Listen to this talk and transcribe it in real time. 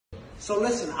So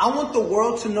listen, I want the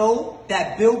world to know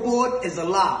that Billboard is a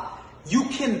lie. You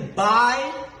can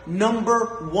buy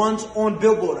number ones on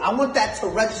Billboard. I want that to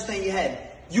register in your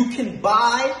head. You can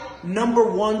buy number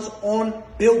ones on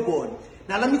Billboard.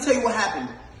 Now let me tell you what happened.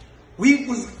 We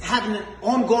was having an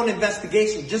ongoing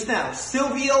investigation just now.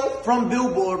 Silvio from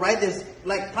Billboard, right? There's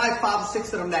like probably 5 or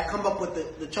 6 of them that come up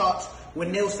with the charts with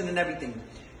Nielsen and everything.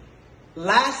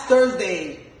 Last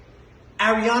Thursday,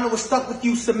 Ariana Was Stuck With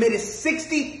You submitted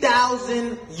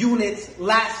 60,000 units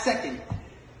last second.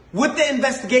 With the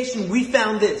investigation, we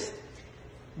found this.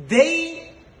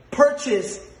 They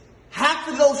purchased half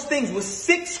of those things with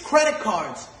 6 credit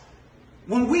cards.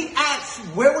 When we asked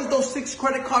where was those 6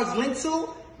 credit cards linked to,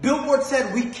 Billboard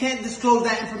said we can't disclose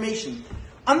that information.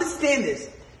 Understand this.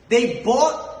 They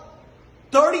bought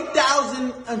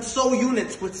 30,000 and so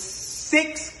units with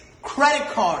 6 credit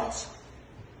cards.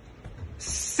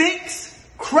 6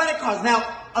 credit cards. Now,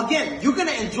 again, you're going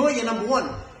to enjoy your number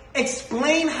one.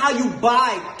 Explain how you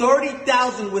buy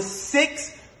 30,000 with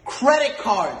 6 credit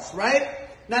cards, right?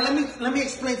 Now, let me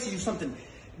explain to you something.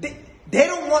 They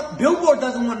don't want, Billboard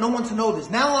doesn't want no one to know this.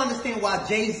 Now I understand why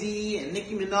Jay-Z and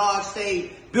Nicki Minaj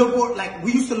say Billboard, like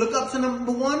we used to look up to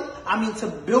number one, to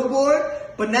Billboard,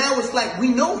 but now it's like we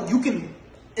know you can,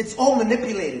 it's all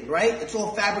manipulated, right? It's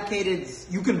all fabricated.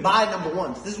 You can buy number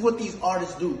ones. This is what these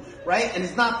artists do, right? And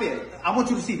it's not fair. I want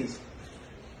you to see this.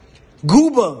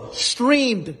 𝙎𝙬𝘽𝙎𝘾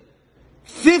streamed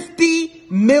 50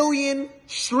 million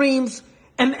streams.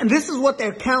 And this is what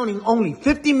they're counting only.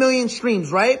 50 million streams,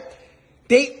 right?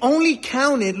 They only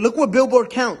counted, look what Billboard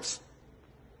counts.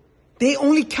 They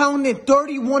only counted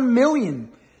 31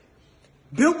 million.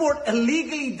 Billboard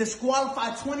illegally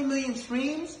disqualified 20 million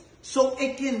streams so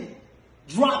it can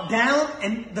drop down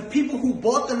and the people who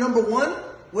bought the number one,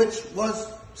 which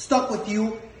was Stuck With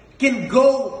You, can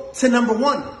go to number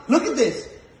one. Look at this.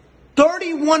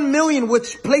 31 million,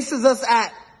 which places us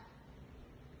at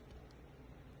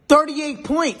 38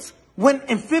 points. When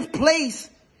in 5th place,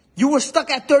 you were stuck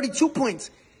at 32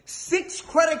 points. 6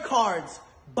 credit cards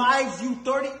buys you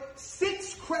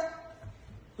 36 credit.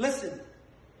 Listen,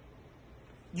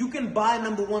 you can buy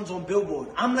number ones on Billboard.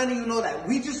 I'm letting you know that.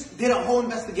 We just did a whole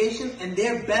investigation and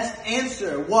their best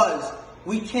answer was,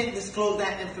 we can't disclose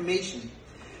that information.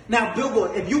 Now,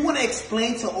 Billboard, if you want to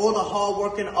explain to all the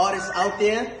hard-working artists out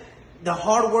there, the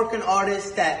hard-working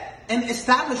artists and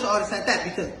established artists at that,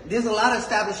 because there's a lot of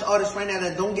established artists right now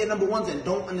that don't get number ones and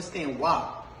don't understand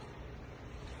why.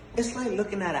 It's like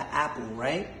looking at an apple,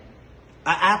 right?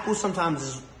 An apple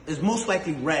sometimes is most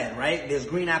likely red, right? There's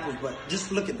green apples, but just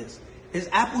look at this. There's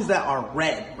apples that are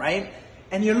red, right?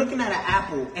 And you're looking at an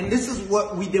apple, and this is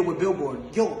what we did with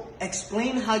Billboard. Yo,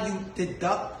 explain how you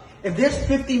deduct. If there's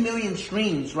 50 million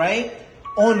streams, right,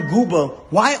 on 𝙎𝙬𝘽𝙎𝘾,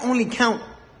 why only count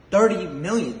 30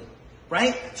 million,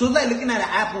 right? So it's like looking at an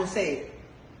apple and say,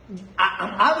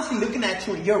 I'm obviously looking at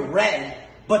you and you're red,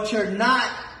 but you're not.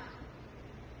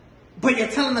 But you're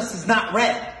telling us it's not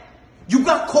red. You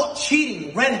got caught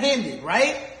cheating red-handed,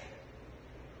 right?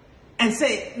 And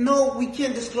say, no, we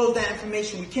can't disclose that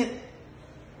information. We can't.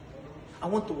 I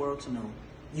want the world to know.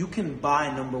 You can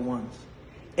buy number ones.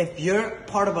 If you're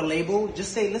part of a label,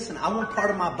 just say, listen, I want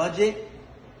part of my budget.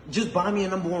 Just buy me a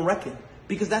number one record.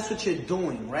 Because that's what you're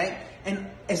doing, right? And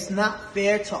it's not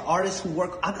fair to artists who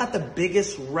work. I got the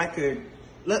biggest record.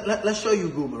 Let's show you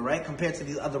𝙎𝙬𝘽𝙎𝘾, right? Compared to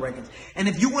these other records. And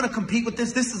if you want to compete with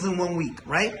this is in 1 week,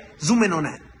 right? Zoom in on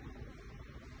that.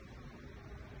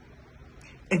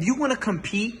 If you want to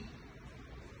compete,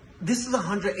 this is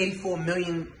 184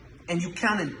 million and you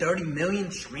counted 30 million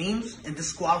streams and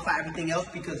disqualify everything else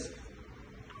because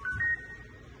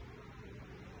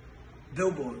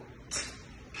Billboard.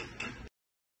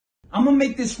 I'm going to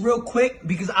make this real quick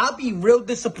because I'll be real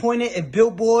disappointed if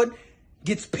Billboard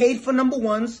gets paid for number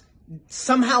ones,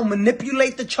 somehow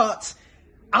manipulate the charts.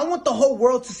 I want the whole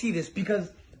world to see this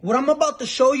because what I'm about to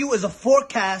show you is a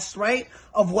forecast, right,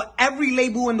 of what every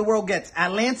label in the world gets.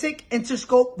 Atlantic,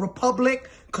 Interscope, Republic,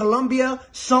 Columbia,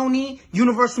 Sony,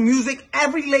 Universal Music.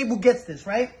 Every label gets this,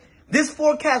 right? This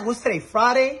forecast was today,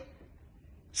 Friday.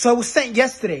 So it was sent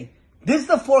yesterday. This is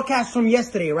the forecast from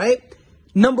yesterday, right?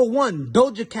 Number 1,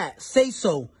 Doja Cat, Say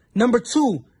So. Number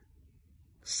 2,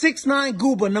 6ix9ine,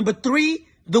 𝙎𝙬𝘽𝙎𝘶. Number 3,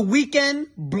 The Weeknd,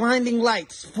 Blinding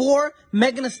Lights. 4,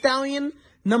 Megan Thee Stallion.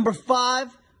 Number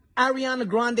 5, Ariana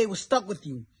Grande, Was Stuck With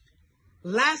You.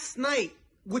 Last night,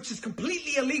 which is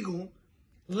completely illegal,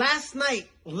 last night,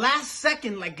 last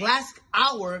second, like last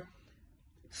hour,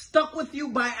 Stuck With You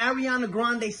by Ariana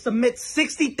Grande submits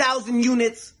 60,000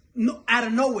 units out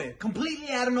of nowhere, completely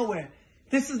out of nowhere.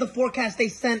 This is the forecast they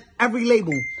sent every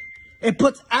label. It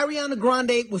puts Ariana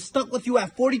Grande Was Stuck With You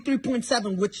at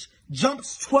 43.7, which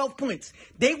jumps 12 points.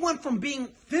 They went from being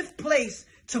 5th place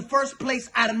to 1st place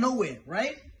out of nowhere,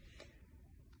 right?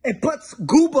 It puts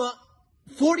𝙎𝙬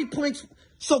 40 points.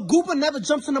 So 𝙎𝙬 never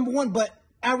jumps to number 1, but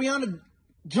Ariana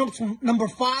jumps from number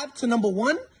 5 to number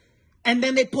 1. And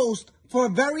then they post for a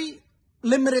very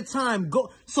limited time.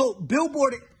 So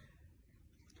Billboard,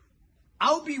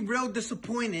 I'll be real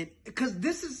disappointed because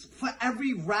this is for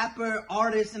every rapper,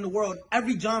 artist in the world,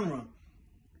 every genre.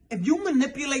 If you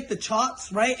manipulate the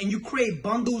charts, right, and you create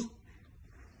bundles,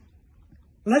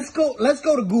 let's go to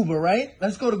𝙎𝙬, right?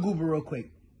 Let's go to 𝙎𝙬 real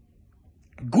quick.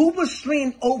 𝙎𝙬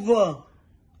streamed over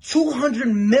 200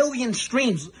 million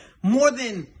streams, more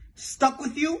than Stuck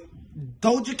With You,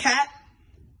 Doja Cat,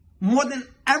 more than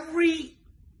every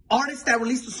artist that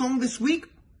released a song this week,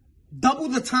 double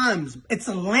the times. It's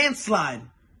a landslide,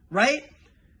 right?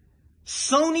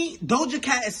 Sony, Doja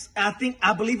Cat is,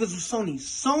 I believe it was Sony.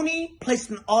 Sony placed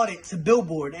an audit to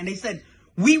Billboard and they said,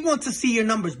 we want to see your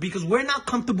numbers because we're not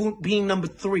comfortable being number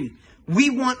 3. We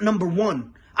want number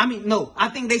 1. I mean, no, I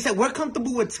think they said we're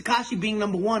comfortable with Tekashi being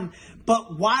number 1,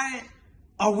 but why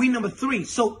are we number 3?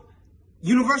 So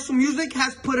Universal Music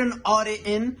has put an audit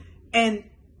in and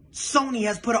Sony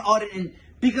has put an audit in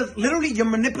because literally you're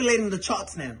manipulating the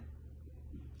charts now.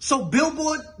 So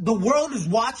Billboard, the world is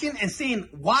watching and saying,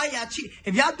 why y'all cheat?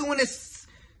 If y'all doing this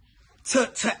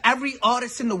to every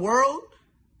artist in the world,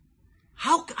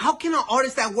 how can an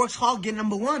artist that works hard get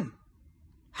number 1?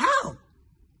 How?